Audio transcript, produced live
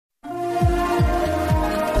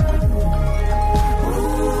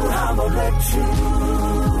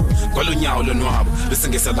Kolonyawo lonwabo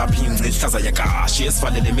besingese lapha ingci ihlaza yakashi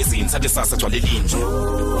esivalele emizini sathi sasa gcwale linje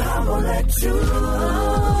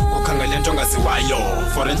ukhangele into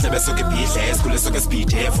ongaziwayo for endlebe soke ibhidle esikhule soke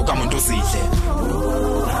sibhidle evuka umuntu uzidle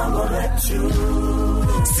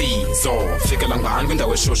sizo fikela ngani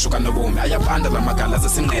kwindawo eshushu kanobomi ayabanda lamagala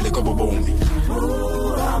zesinqele kobobomi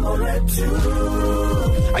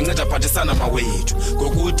anceda phathisana mawethu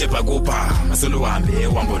ngokude bhakupha masoluhambe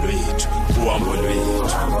uhambo lwethu uhambo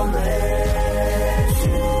lwethu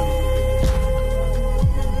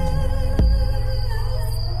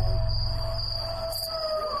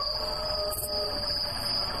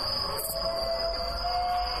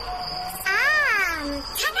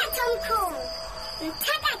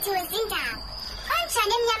Mthakathi wezindaba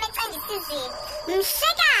kanjani emnyama ecandisizini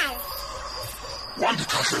mhlekazi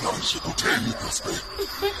wandikhahlela nje kutheni Prosper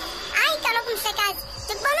hayi kaloku mhlekazi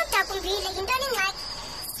ndikubona udakumbile yintoni ingxaki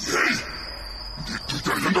yeyi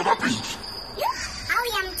ndidida yinto kapinki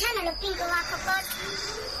awuyamthanda lo pinki wakho kodwa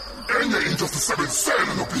enye into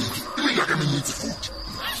sisebenzisene nopinki iminyaka emininzi futhi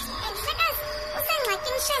mhlekazi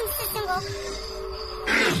usengxakini shemsisi ngoku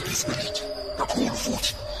embi spirit kakhulu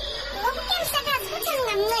futhi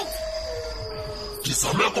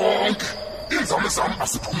ndizame konke iinzame zam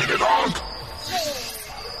aziphumelelanga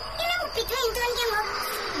ubhithwe yintoni ke ngoku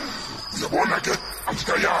uyabona ke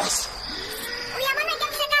andikayazi uyabona ke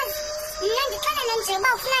mhlekazi mna ndixelele nje uba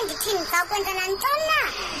ufuna ndithini ndizawukwenza nantoni na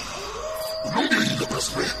ulungile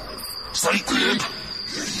Prosper sayicinga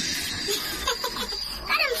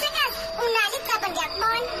kodwa mhlekazi unalo icebo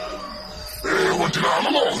ndiyakubona ewe ndinalo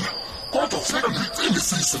lona kodwa kufuneka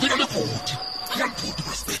ndiyicingisise ndinganebhodi ayalibhodi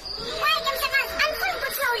Prosper kwaye ke mhlekazi andifuni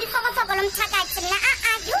kuthiwa ulifokofoko lomthakathi mna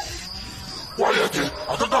a-adu kwaye ke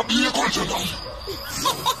akakabikho njengam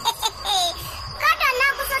kodwa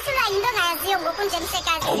naku sohlulwa yinto ongayaziyo ngoku nje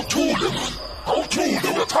mhlekazi awuthule mani awuthule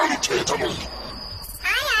uyathanda uthetha loo nto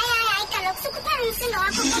hayi kaloku sukhuphela umsindo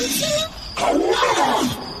wakho komthini khawume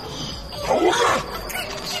mani khawume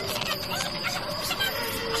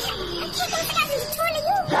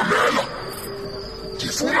mamela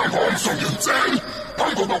ndifuna ngomso ngentseni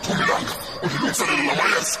phambi koba uphumelanga undilungiselele la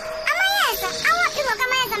mayeza awaphi ngoku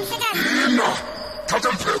amayeza mhlekazi yina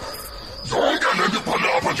thatha mphepha yonke le nto ibhale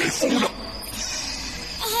apha ndiyayifuna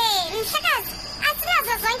mhlekazi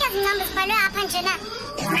asinazo zonke zincambo zibhalwe apha nje na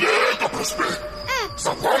khululeka Prosper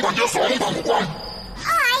sakuhamba ndiyozomba ngokwam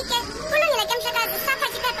hayi ke kulungile ke mhlekazi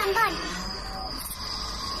saphatha iphepha ndibona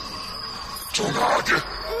jonga ke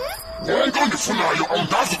wonke ondifunayo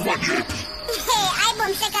awundazi ukuba ndiyephi ayibo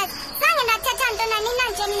mhlekazi zange ndathetha nto nanina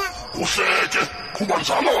nje mna uhleke qhuba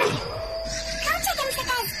njalo wena khawutsheke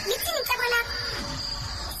mhlekazi lithini icebo lakho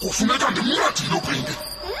kufuneka ndimncedile upinki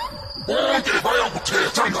bonke baya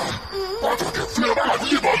kuthetha ngam kodwa ke kufuneka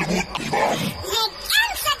bangakulibali ubugqi bam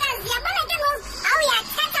mhlekazi yabona ke ngoku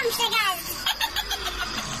awuyathetha mhlekazi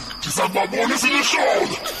ndiza kubabonisa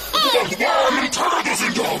ilihlola ukuba ngubani umthakathi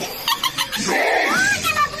wezindaba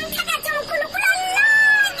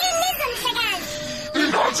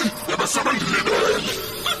ingathi ebesebendilibele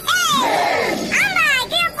ama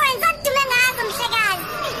ke kwenza kudume ngazo mhlekazi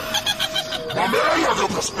mamela ke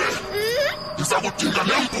Prosper ndiza kudinga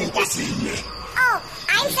neempuku ezinye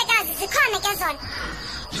hayi mhlekazi zikhona ke zona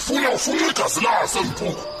ndifuna ufuna igazi lazo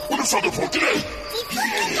empuku ulifake ebhotileni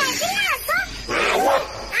igazi lazo ewe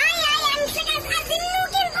hayi mhlekazi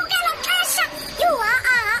azinuki impuku elo xesha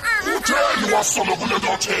kutheni wasolo kule nto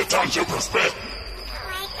othetha nje Prosper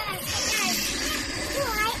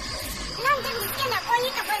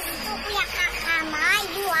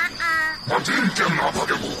mandimke mnapha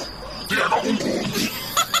ke ngoku ndiyeka kungumbi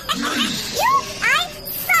hayi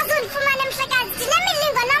sazundifumane mhlekazi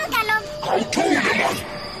ndinemilingo nam kaloku khawuthule mani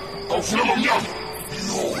khawufune lo mnyango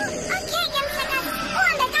okay ke mhlekazi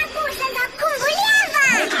uhambe kakuhle ndakukhumbula uyava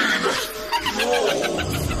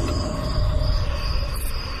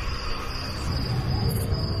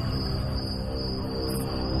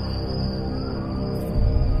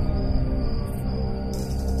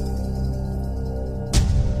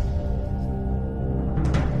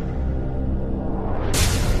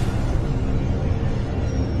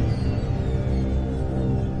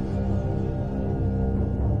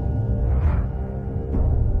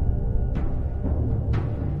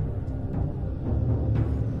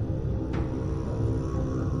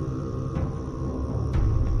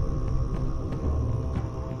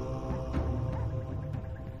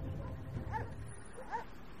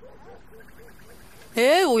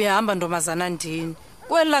Hey uyahamba ntombazana ndini.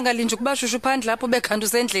 Kwelanga linje kuba shushu phandle lapho bekhanda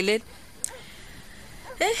usendleleni.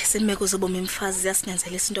 Simeko zobomi mfazi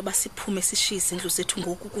yasinyanzelisa into basiphume sishize indlu zethu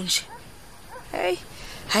ngoku kunje. Hey,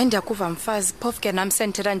 Hayi ndiyakuva mfazi, phofu ke nami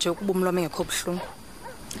sendithela nje ukuba umlomo engekho buhlungu.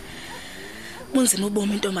 Munzima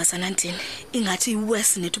ubomi intombazana ndini. Ingathi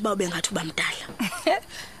iwesi nethu uba ubengathi uba mdala.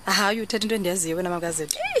 Hayi uthetha into endiyaziyo wena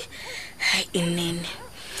makazethu. Hayi inene.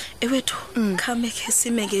 Ewethu, khame ke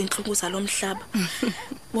sime ke inhlungu zalomhlaba.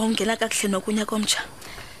 Wongena kakuhle nokunya komtsha.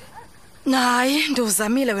 Hayi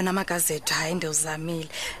ndiwuzamile wena magazethu, hayi ndiwuzamile.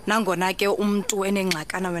 Nangona ke umuntu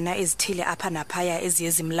enengxakana wena ezithile apha naphaya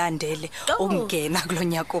eziyezimlandele ongena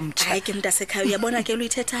kulonyaka omtsha. Hayi ke mntasekhaya uyabona ke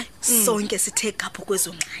luyithethayo. Sonke sithe gapho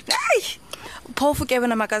kwezongxaki. Hayi. Phofu ke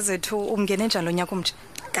wena magazethu ungene njalo lonyaka omtsha.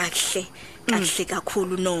 Kahle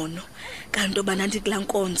kakhulu nono. Kanti obanandi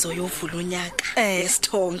kulankonzo yovula unyaka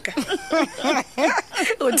yesithonga.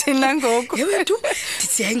 Uthina ngoku. Yewethu,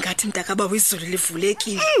 ndithi ayingathi mntakaba wezulu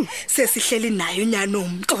livulekile. Sesihleli nayo unyana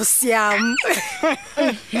uMnkosi yami.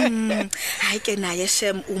 Hayi ke naye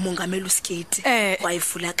shem umongameli uSkiti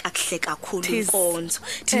wayivula kakuhle kakhulu inkonzo.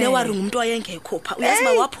 Thine wari ngumuntu wayengekho pha. Uyazi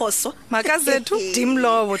ba waphoswa? Makazethu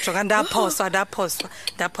ndimlowo jonga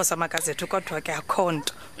ndaphoswa makazethu kodwa ke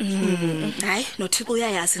akhonto. Hayi noThixo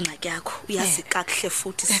uyayazi ingxaki yakho. Uyazi kakuhle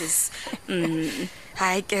futhi sisi.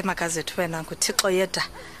 Hayi ke makazethu wena nguThixo yedwa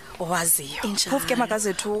owaziyo. Phofu ke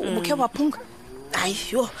makazethu ubukhe waphunga? Hayi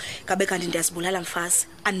yo, kabe kanti ndiyazibulala mfazi.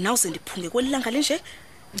 Andinawuze ndiphunge kwelilanga lenje.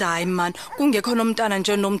 Hayi man, kungekho nomntana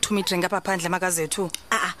nje nomthumi drink apha phandle makazethu.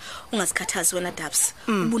 Ungazikhathazi wena Dabs.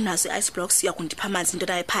 Ubunazo ice blocks yakundipha amanzi into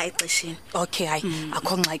nayo pha exeshini. Okay hayi,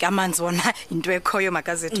 akho ngxaki amanzi wona into ekhoyo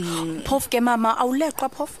makazethu. Phofu ke mama awuleqwa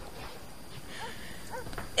phofu?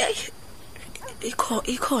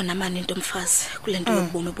 Ikhona mani into mfazi kulento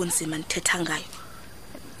yobomi obunzima nithetha ngayo.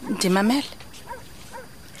 Ndimamele.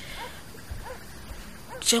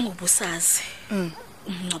 Njengobusazi.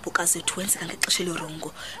 Umncwabukazi wethu wenzeka ngexesha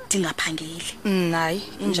lerongo ndingaphangeli. Hayi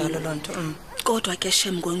injalo lonto. Kodwa ke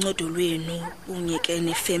shem ngoncedo lwenu unyeke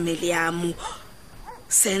nefamily yamu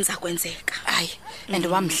senza kwenzeka. Hayi and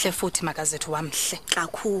wamhle futhi makazethu wamhle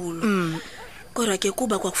kakhulu. Kodwa ke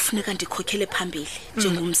kuba kwakufuneka ndikhokhele phambili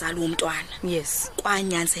njengomzali womntwana. Yes.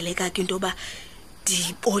 Kwanyanzeleka ke into ba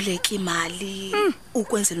ndiboleka imali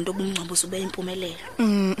ukwenzela into obumncwabo ube impumelelo.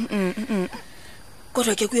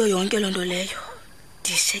 Kodwa ke kuyo yonke lonto leyo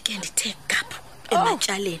ndisheke ndithe gapho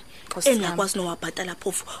ematyaleni engakwazi nowabhatala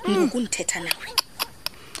phofu ngoku ndithetha nawe.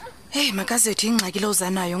 Hey makazethu ingxaki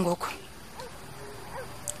lozanayo ngoku.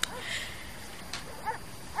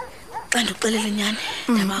 Xa ndixelela inyani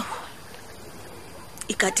ndabawo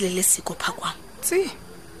ikati lesiko pha kwam.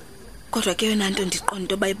 Kodwa ke yona nto ndiqonda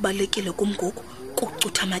into bayibalekile kumgoku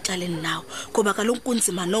kucutha amatyaleni nawo ngoba kaloku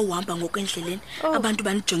kunzima nohamba ngokwendleleni abantu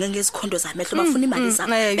banijonge ngezikhondo zamehlo bafuna imali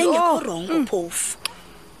zabo engekho wrong phofu.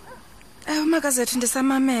 Makazethu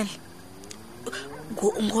ndisamamela.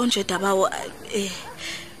 Ngonje dabawo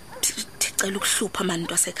ndicela ukuhlupha mani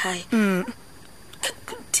ntasekhaya.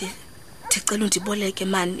 Ndicela undiboleke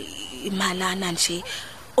mani imalana nje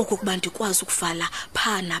okukuba ndikwazi ukuvala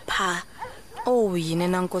pha napha. Yini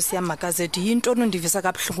nankosi yamakazethu yinto ondivisa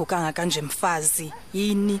kabuhlungu kangaka nje mfazi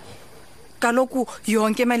yini? Kaloku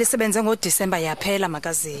yonke imali isebenze ngoDisemba yaphela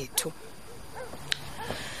makazethu.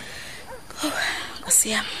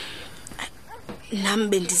 Nkosiyam nami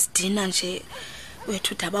bendizidina nje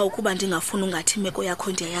wethu daba ukuba ndingafuna ungathi imeko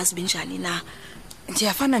yakho ndiyayazi binjani na.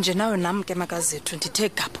 Ndiyafana nje nawe nami ke makazethu ndithe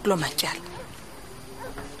gaphu kulo matyala.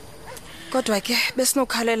 Kodwa ke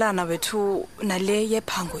besinokhalelana wethu nale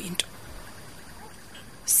yephango into.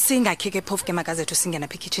 Singakheke phofu ke makazethu singena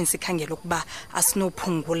pha kitchen sikhangela ukuba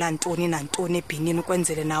asinophungula ntoni nantoni ebhinini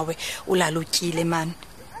ukwenzele nawe ulala utyile man.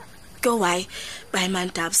 Go why by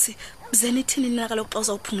man Dabs. Zenithini nina kaloku xa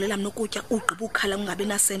uzawuphungulela mina ukutya ugqiba ukhala ungabe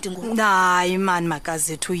na senti ngoku. Hayi man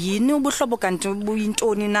makazethu yini ubuhlobo kanti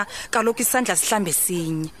ubuyintoni na kaloku isandla sihlambe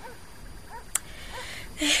sinye.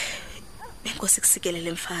 Benkosi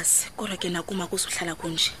kusikelele mfazi kodwa ke nakuma kuzohlala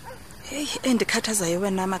kunje. Hey endikhathazayo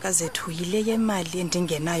wena makazethu yile yemali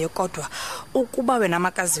endingenayo kodwa ukuba wena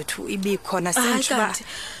makazethu ibikhona sentshuba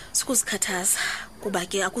sikuzikhathaza kuba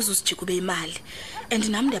ke akuzusijika ube imali and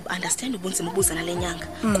nami ndiyaunderstand ubunzima obuzana lenyanga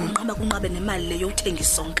kunqabe nemali leyo uthenga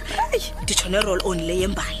isonka. Nditsho ne roll on le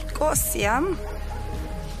yembali. Nkosi yam.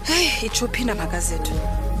 Hey ichuphinda makazethu.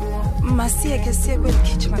 Masiye ke siye kweli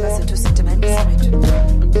kitchen makazethu sidibanise wethu.